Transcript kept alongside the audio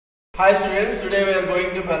Hi students, today we are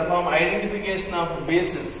going to perform identification of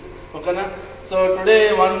bases. Okay na? So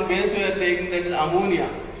today one base we are taking, that is ammonia.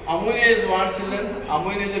 Ammonia is what, children?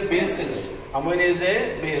 Ammonia is a base, children. Ammonia is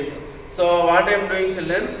a base. So what I am doing,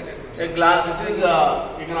 children? A glass. This is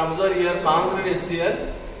you can observe here constant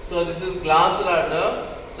HCl. So this is glass rod.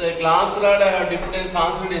 So a glass rod I have dipped in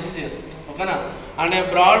constant HCl. Okay na? And I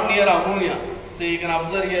brought near ammonia. So you can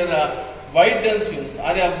observe here white dense fumes.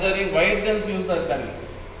 Are you observing white dense fumes are coming?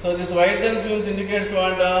 So this white dense fumes indicates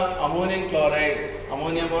what? Ammonium chloride.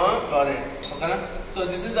 Ammonium chloride. Okay. So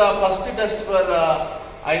this is the first test for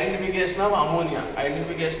identification of ammonia.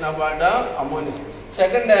 Identification of what? Ammonia.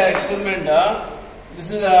 Second experiment. This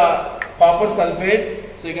is copper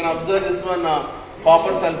sulfate. So you can observe this one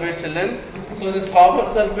copper sulfate, children. So this copper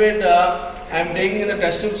sulfate I am taking in the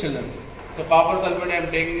test tube, children. So copper sulfate I am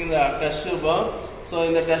taking in the test tube. So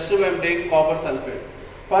in the test tube I am taking copper sulfate.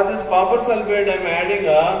 For this copper sulfate, I am adding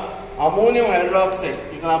ammonium hydroxide.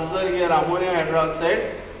 You can observe here ammonium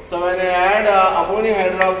hydroxide. So when I add ammonium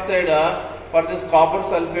hydroxide for this copper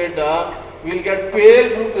sulfate, we will get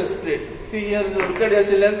pale blue precipitate. See here, look at here,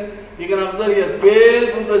 children. You can observe here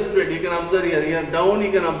pale blue precipitate. You can observe here. Here down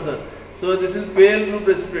you can observe. So this is pale blue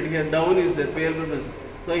precipitate. Here down is there pale blue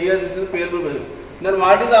precipitate. So here this is pale blue precipitate. Then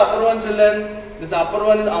what is the upper one, children? This upper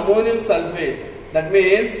one is ammonium sulfate. That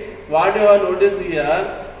means what you have noticed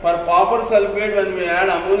here, for copper sulfate when we add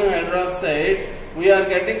ammonium hydroxide, we are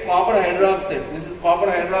getting copper hydroxide. This is copper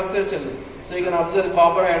hydroxide, children. So you can observe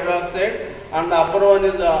copper hydroxide, and the upper one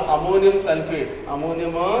is ammonium sulfate.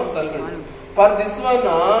 Ammonium sulfate. For this one,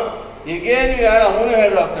 again we add ammonium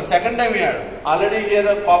hydroxide. Second time we add. Already here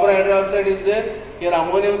copper hydroxide is there. Here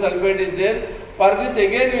ammonium sulfate is there. For this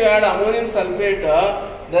again we add ammonium sulfate.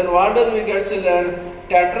 Then what does we get, children?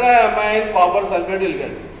 Tetraamine copper sulfate will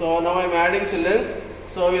get. So now I am adding, children.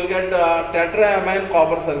 So we will get tetraamine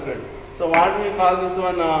copper sulfate. So what we call this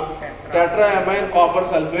one? Tetraamine copper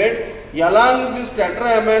sulfate. Along with this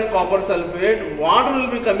tetraamine copper sulfate, water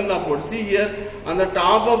will be coming upward. See here on the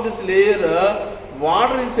top of this layer,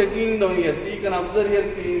 water is settling down here. See, you can observe here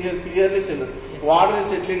clearly, children. Yes. Water is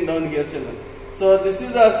settling down here, children. So this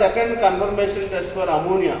is the second confirmation test for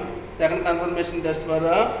ammonia. Second confirmation test for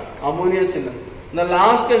ammonia, children. The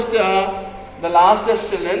last test,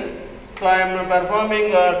 children. So I am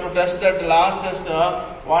performing to test that last test.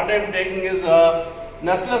 What I am taking is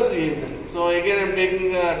Nessler's reagent. So again I am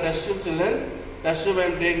taking test tube, children. Test tube I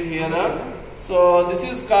am taking here. So this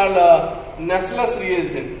is called Nessler's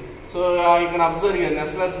reagent. So you can observe here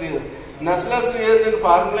Nessler's reagent. Nessler's reagent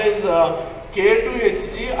formula is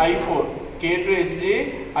K2HgI4.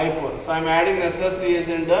 K2HgI4. So I am adding Nessler's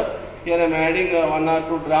reagent. Here I am adding 1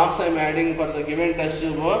 or 2 drops I am adding for the given test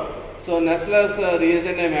tube. So Nessler's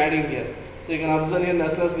reagent I am adding here. So you can observe here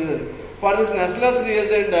Nessler's reagent. For this Nessler's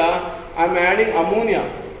reagent I am adding ammonia.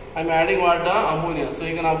 I am adding what? Ammonia. So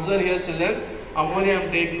you can observe here, children. Ammonia I am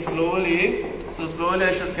taking slowly. So slowly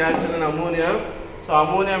I should catch an ammonia. So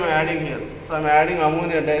ammonia I am adding here. So I am adding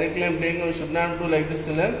ammonia directly. I am taking. We should not do like this,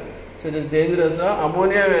 children. So it is dangerous.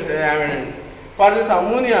 Ammonia I am adding. For this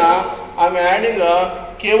ammonia I am adding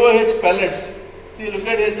KOH pellets. See, look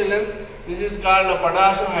at here, children. This is called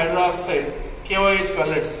potassium hydroxide, KOH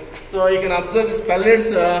pellets. So you can observe these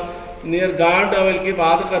pellets near guard. I will keep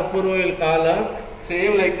Adha Karpur, we will call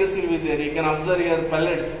same like this will be there. You can observe here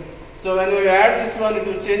pellets. So when we add this one, it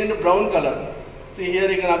will change into brown color. See here,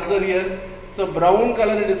 you can observe here. So brown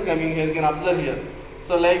color it is coming here. You can observe here.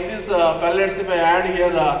 So like this pellets, if I add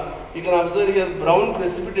here, you can observe here brown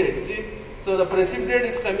precipitate. See, so the precipitate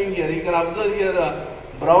is coming here. You can observe here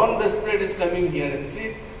brown precipitate is coming here.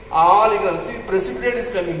 See. All you can see precipitate is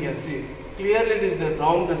coming here. See, clearly it is the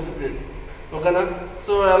brown precipitate. Okay, na?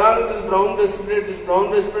 So along with this brown precipitate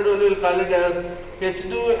only will call it as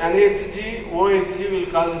H2NHG OHG. We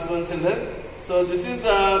will call this one, children. So this is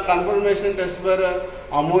the confirmation test for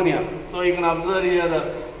ammonia. So you can observe here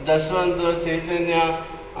Jashwant, Chaitanya,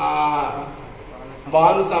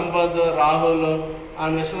 Bhanu Sampad, Rahul,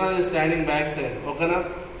 and Vishwanath is standing backside. Okay, na?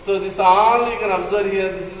 So this all you can observe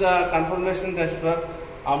here. This is the confirmation test for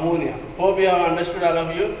ammonia. Hope you have understood, all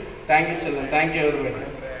of you. Thank you, children. Thank you, everybody.